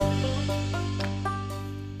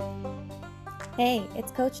Hey,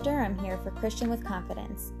 it's Coach Durham here for Christian with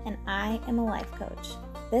Confidence, and I am a life coach.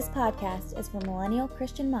 This podcast is for millennial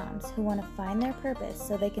Christian moms who want to find their purpose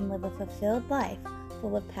so they can live a fulfilled life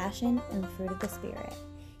full of passion and the fruit of the Spirit.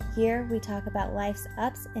 Here we talk about life's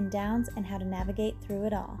ups and downs and how to navigate through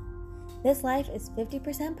it all. This life is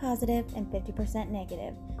 50% positive and 50%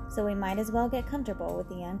 negative, so we might as well get comfortable with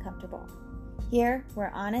the uncomfortable. Here,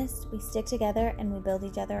 we're honest, we stick together, and we build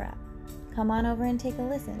each other up. Come on over and take a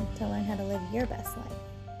listen to learn how to live your best life.